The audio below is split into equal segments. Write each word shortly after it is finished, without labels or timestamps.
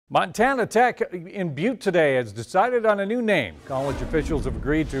Montana Tech in Butte today has decided on a new name. College officials have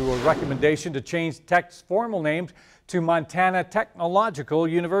agreed to a recommendation to change Tech's formal name to Montana Technological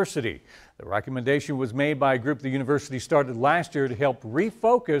University. The recommendation was made by a group the university started last year to help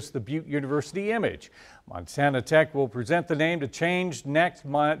refocus the Butte University image. Montana Tech will present the name to change to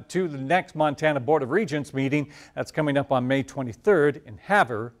the next Montana Board of Regents meeting. That's coming up on May 23rd in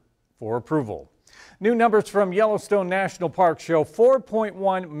Havre for approval. New numbers from Yellowstone National Park show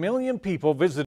 4.1 million people visited